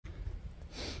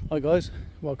Hi guys,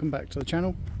 welcome back to the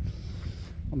channel.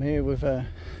 I'm here with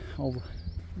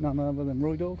none other than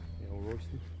Roy Dog. Yeah, old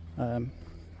Royston.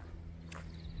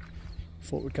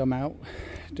 Thought we'd come out,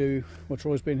 do, well,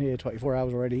 Troy's been here 24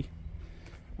 hours already.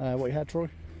 What you had, Troy?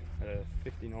 Had a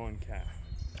 59 cat.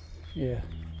 Yeah,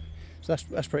 so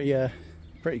that's pretty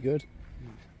good.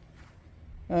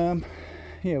 Yeah,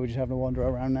 we're just having a wander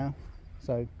around now,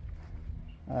 so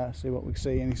see what we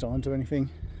see, any signs or anything.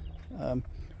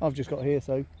 I've just got here,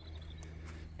 so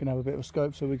can have a bit of a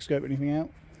scope so we can scope anything out.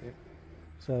 Yep.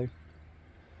 So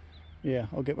yeah,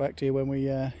 I'll get back to you when we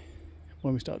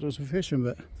start doing some fishing.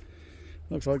 But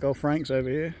looks like old Frank's over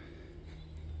here.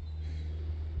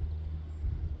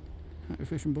 Happy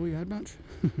fishing, boy. You had much?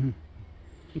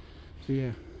 So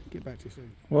yeah, get back to you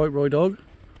soon. Right, Roy Dog,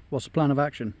 what's the plan of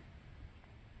action?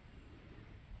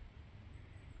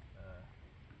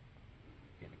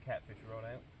 Getting a catfish rod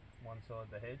out one side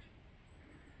of the hedge,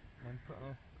 and then putting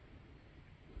a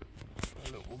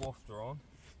little wafter on.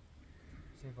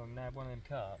 See if I can nab one of them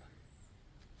carp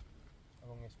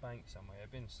along this bank somewhere.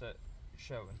 I've been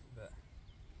showing, but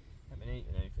haven't been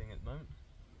eating anything at the moment.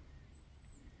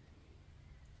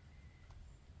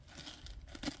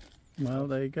 Well,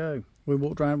 there you go. We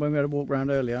walked around when we had a walk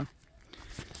around earlier.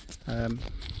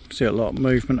 See a lot of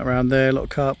movement around there, a lot of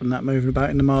carp and that moving about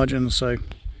in the margins. So,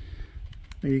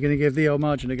 are you going to give the old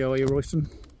margin a go, are you, Royston?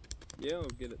 Yeah, I'll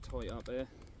get it tight up there,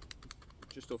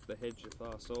 just off the hedge the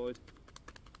far side.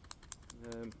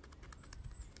 And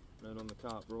then on the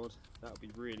carp rod, that'll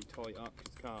be really tight up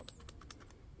because carp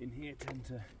in here tend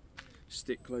to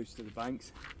stick close to the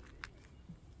banks.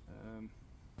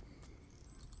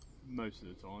 Most of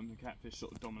the time, the catfish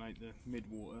sort of dominate the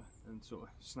mid-water and sort of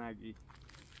snaggy,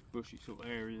 bushy sort of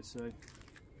areas. So,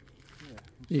 yeah.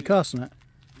 Are you casting it?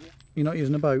 Yeah. You're not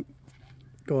using a boat?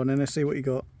 Go on then, let's see what you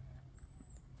got.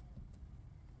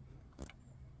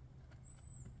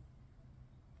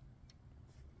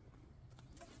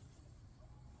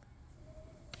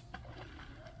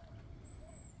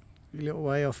 A little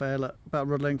way off there, look, about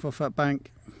rod length off that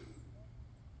bank.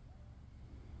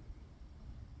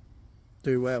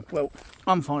 Do well. Well,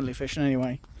 I'm finally fishing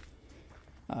anyway.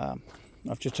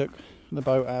 I've just took the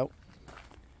boat out,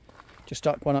 just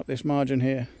stuck one up this margin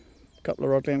here, a couple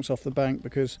of rod lengths off the bank,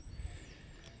 because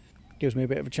it gives me a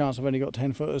bit of a chance. I've only got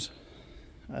 10 footers,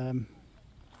 and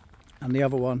the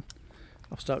other one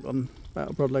I've stuck on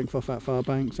about a rod length off that far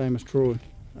bank, same as Troy.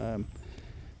 To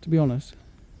be honest,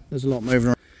 there's a lot moving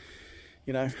around.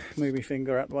 You know, move my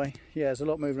finger out the way. Yeah, there's a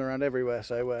lot moving around everywhere,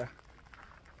 so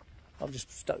I've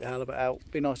just stuck the halibut out.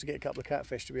 Be nice to get a couple of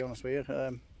catfish, to be honest with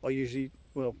you. I usually,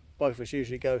 well, both of us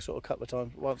usually go sort of a couple of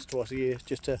times, once, twice a year,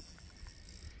 just to,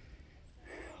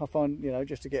 I find, you know,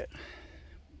 just to get,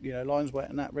 you know, lines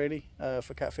wet and that really,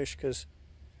 for catfish, because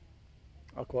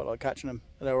I quite like catching them.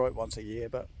 They're alright once a year,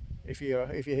 but if you're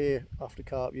here after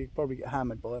carp, you probably get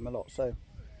hammered by them a lot. So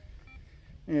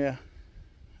yeah,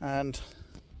 and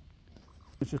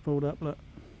it's just pulled up, look.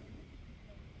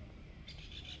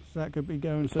 So that could be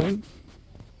going soon.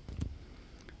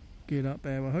 Get up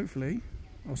there. Well, hopefully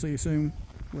I'll see you soon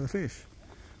with a fish.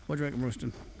 What do you reckon,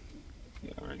 Royston?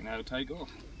 Yeah, I reckon that'll take off.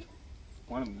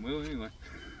 One of them will anyway.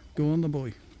 Go on, the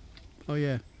boy. Oh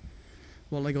yeah.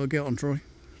 What they got to get on, Troy?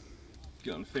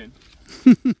 Get on the fin.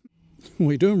 What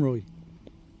are you doing, Roy?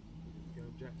 Go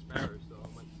Jack Sparrow style,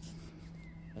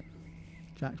 mate.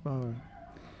 Jack Sparrow.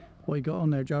 What you got on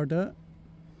there, jar of dirt?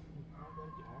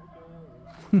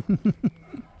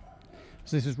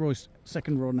 So this is Roy's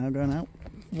second rod now going out.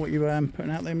 What you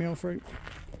putting out there, meal fruit?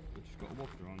 We've just got a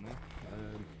wafter on there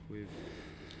with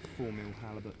 4mm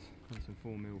halibut and some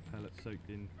 4mm pellets soaked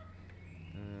in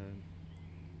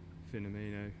thin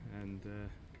amino and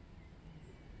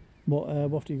what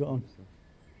wafter you got on?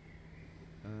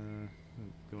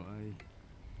 I've got a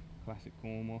classic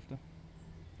corn wafter.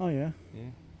 Oh yeah.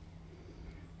 Yeah.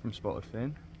 From Spotted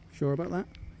Fin. Sure about that?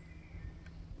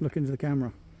 Look into the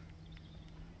camera.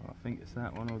 I think it's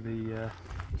that one or the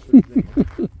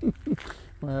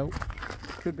Well,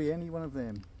 could be any one of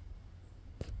them.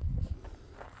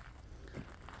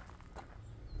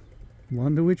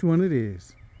 Wonder which one it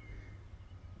is.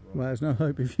 Right. Well, there's no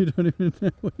hope if you don't even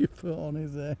know what you put on,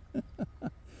 is there?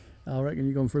 I reckon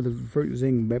you've gone for the fruit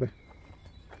zing, baby.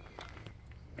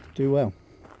 Do well.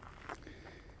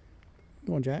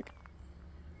 Go on, Jack.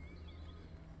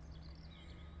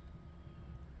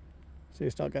 See you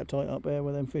start getting tight up there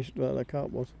where them fish, well, the carp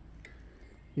was.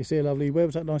 You see a lovely, where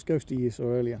was that nice ghosty you saw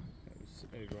earlier? It was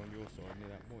over on your side near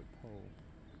that white pole.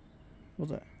 What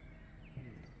was that?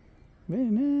 Very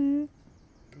nice.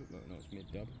 Looked like a nice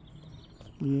mid-dub.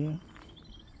 Yeah.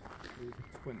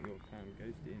 20 odd pound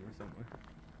ghosty in there somewhere.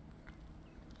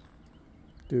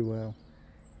 Do well.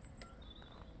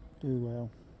 Do well.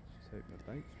 Just hope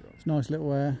my bait's dry. It's a nice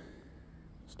little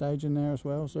stage in there as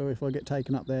well, so if I get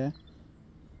taken up there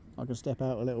I can step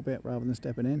out a little bit rather than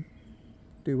stepping in.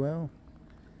 Do well.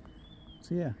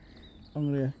 So yeah,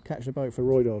 I'm going to catch the boat for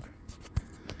Roy Dog.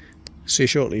 See you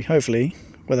shortly, hopefully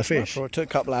with a fish. Well, it took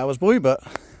a couple of hours, boy, but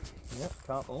yep,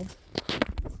 carp on.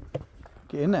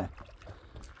 Get in there.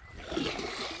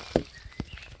 Putting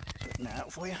that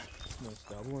out for you. Nice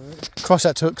double, isn't it? Cross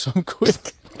that took some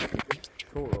quick.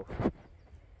 Caught off.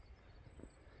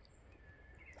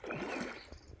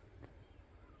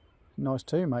 Nice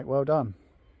too, mate, well done.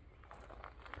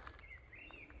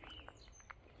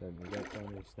 Don't we got so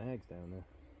many snags down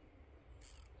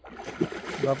there.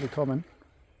 Lovely common.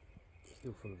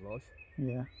 Still full of life.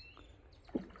 Yeah.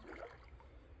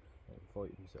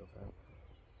 Fighting himself out.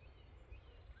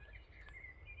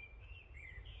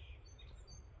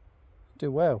 Do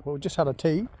well. Well, we just had a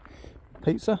tea,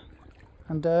 pizza,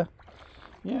 and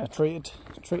yeah, treated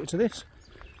to this.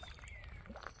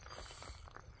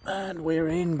 And we're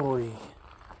in, boy.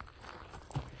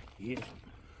 Yeah.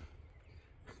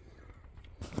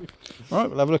 Right,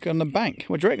 we'll have a look on the bank.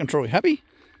 What do you reckon, Troy? Happy?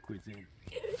 Cuisine.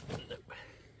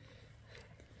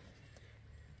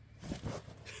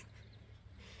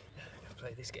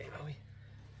 Play this game, are we?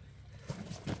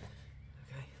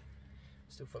 Okay.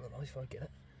 Still full of life, I get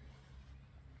it.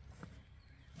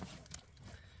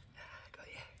 Got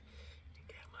you. Didn't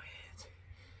get out my hands.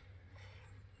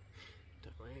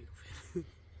 Took my ankle fin.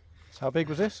 So how big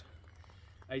was this?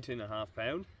 18.5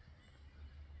 pound.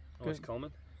 Nice Good.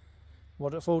 common. What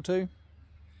did it fall to?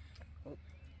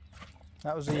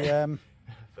 That was the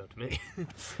Fell to me.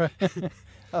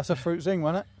 that's a fruit zing,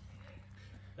 wasn't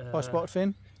it? By spotted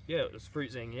fin. Yeah, it was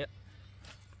fruit zing, yeah.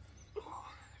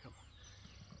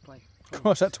 Play.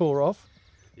 Cross that tore off.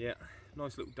 Yeah,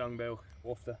 nice little dung-bell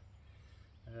wafter.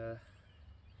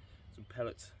 Some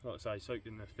pellets, like I say, soaked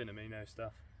in the finamino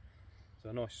stuff. So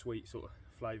a nice sweet sort of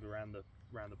flavour around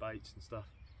the baits and stuff.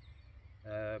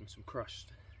 Some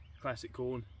crushed classic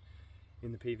corn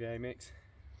in the PVA mix.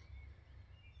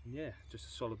 And yeah, just a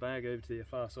solid bag over to the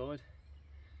far side.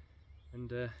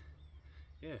 And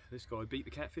yeah, this guy beat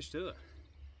the catfish to it.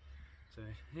 So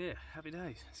yeah, happy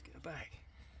days. Let's get a bag.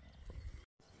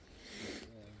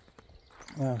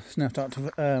 Well, it's now starting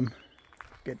to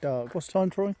get dark. What's the time,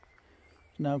 Troy?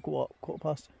 It's now what, quarter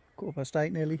past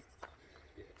 8 nearly.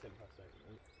 Yeah, 10 past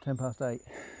 8. 10 past 8.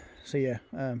 So yeah,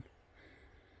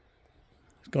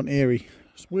 it's gone eerie.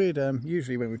 It's weird.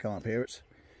 Usually when we come up here, it's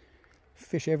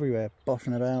fish everywhere,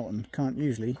 boshing about, and you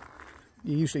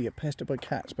usually get pestered by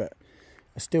cats, but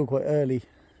it's still quite early.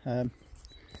 The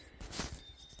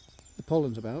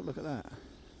pollen's about. Look at that.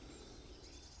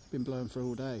 Been blowing for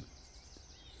all day.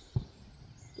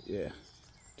 But yeah,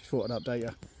 just thought I'd update you.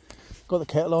 Got the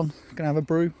kettle on. Gonna have a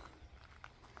brew,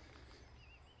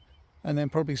 and then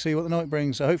probably see what the night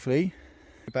brings. So hopefully,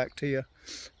 back to you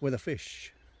with a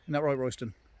fish. Isn't that right,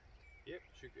 Royston? Yep,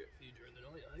 should get a few during the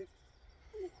night, I think.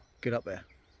 Get up there.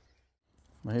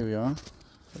 Well, here we are.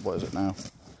 What is it now?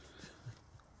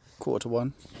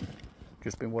 1:45.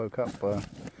 Just been woke up.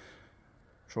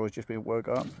 Troy's just been woke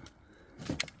up.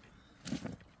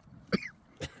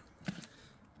 If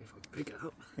I can pick it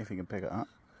up. If you can pick it up.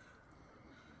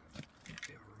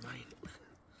 It'll remain.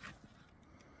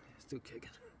 Still kicking.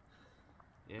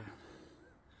 Yeah.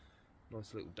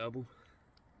 Nice little double.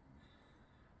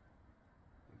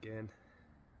 Again.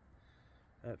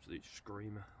 Absolute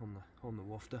screamer on the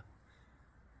wafter.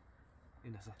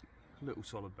 In a little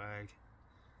solid bag.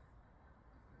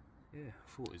 Yeah, I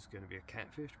thought it was going to be a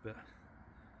catfish, but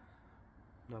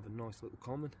another nice little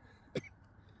common.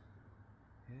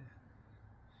 Yeah.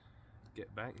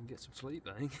 Get back and get some sleep,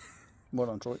 I think. Well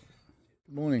done, Troy.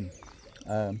 Good morning.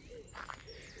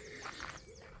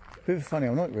 Bit of a funny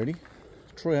old night, really.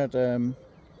 Troy had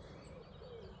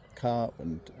carp,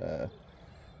 and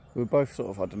we were both sort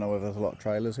of, I don't know whether there's a lot of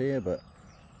trailers here, but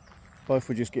both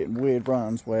were just getting weird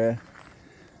runs where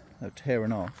they were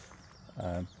tearing off,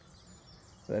 but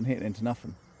then hitting into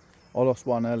nothing. I lost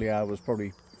one early hours,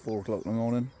 probably 4 o'clock in the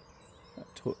morning.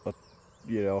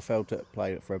 I felt it,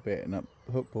 played it for a bit, and that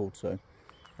hook pulled. So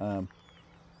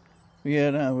yeah,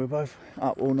 no, we're both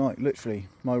up all night. Literally,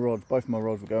 both my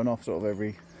rods were going off sort of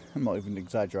every, I'm not even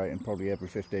exaggerating, probably every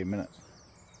 15 minutes.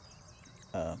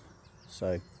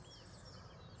 So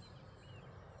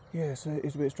yeah, so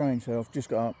it's a bit strange. So I've just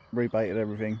got up, rebaited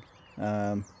everything.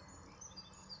 Could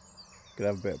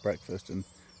have a bit of breakfast, and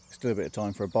still a bit of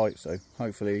time for a bite. So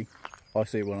hopefully I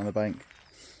see one on the bank.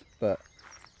 But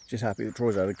just happy that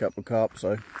Troy's had a couple of carp.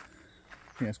 So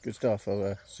yeah, it's good stuff.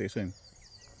 I'll see you soon.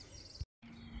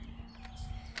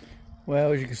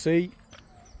 Well, as you can see,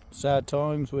 sad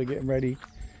times. We're getting ready,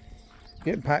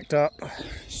 getting packed up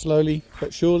slowly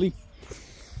but surely.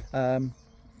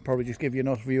 Probably just give you a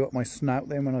nice view up my snout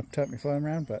then when I turn my phone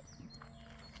around, but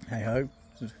hey ho,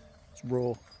 it's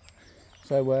raw.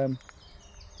 So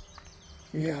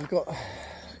yeah, I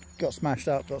got smashed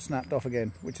up, got snapped off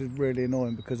again, which is really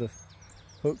annoying because I've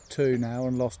hooked 2 now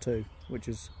and lost 2, which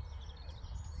is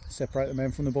separate the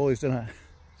men from the boys, don't I?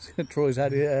 Troy's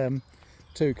had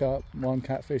 2 carp, 1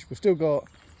 catfish. We've still got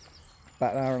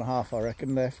about an hour and a half, I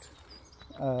reckon, left.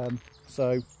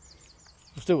 So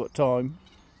we've still got time.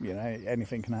 You know,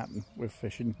 anything can happen with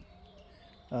fishing.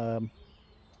 So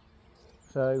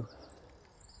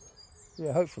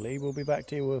yeah, hopefully we'll be back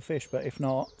to you with a fish, but if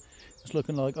not, it's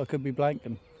looking like I could be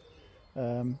blanking.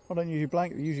 I don't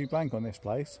usually blank on this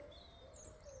place,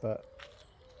 but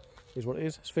it's what it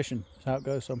is. It's fishing. It's how it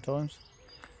goes sometimes.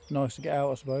 Nice to get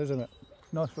out, I suppose, isn't it?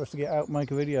 Nice for us to get out and make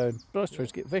a video, and nice for us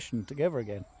to get fishing together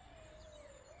again.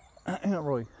 Isn't it,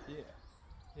 Roy? Yeah.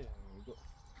 Yeah, we've got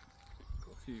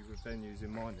a few venues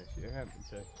in mind this year, haven't we?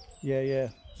 So Yeah.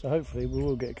 So hopefully we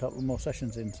will get a couple more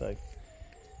sessions in, so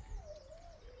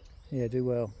yeah, do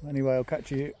well. Anyway, I'll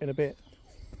catch you in a bit.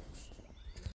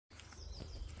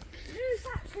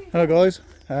 Hello guys,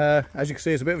 as you can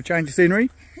see, it's a bit of a change of scenery.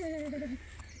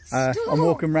 I'm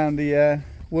walking around the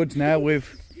woods now with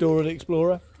Dora the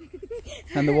Explorer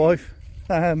and the wife.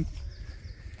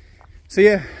 So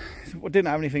yeah, I didn't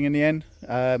have anything in the end.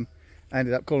 I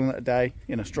ended up calling it a day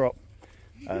in a strop.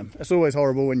 It's always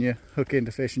horrible when you hook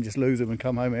into fish and just lose them and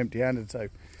come home empty-handed, so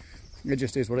it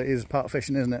just is what it is. It's part of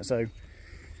fishing, isn't it? So,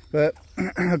 but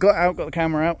I got out, got the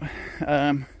camera out,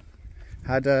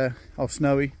 had old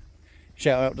Snowy.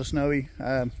 Shout out to Snowy,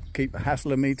 keep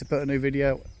hassling me to put a new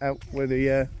video out with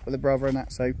the brother and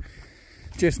that. So,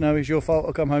 just Snowy, it's your fault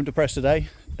I come home depressed today.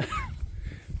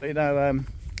 But you know,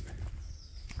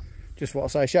 just what I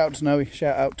say. Shout out to Snowy.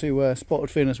 Shout out to Spotted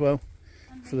Fin as well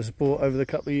for the support over the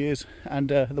couple of years, and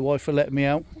the wife for letting me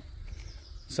out.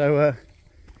 So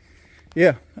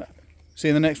yeah, see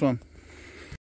you in the next one.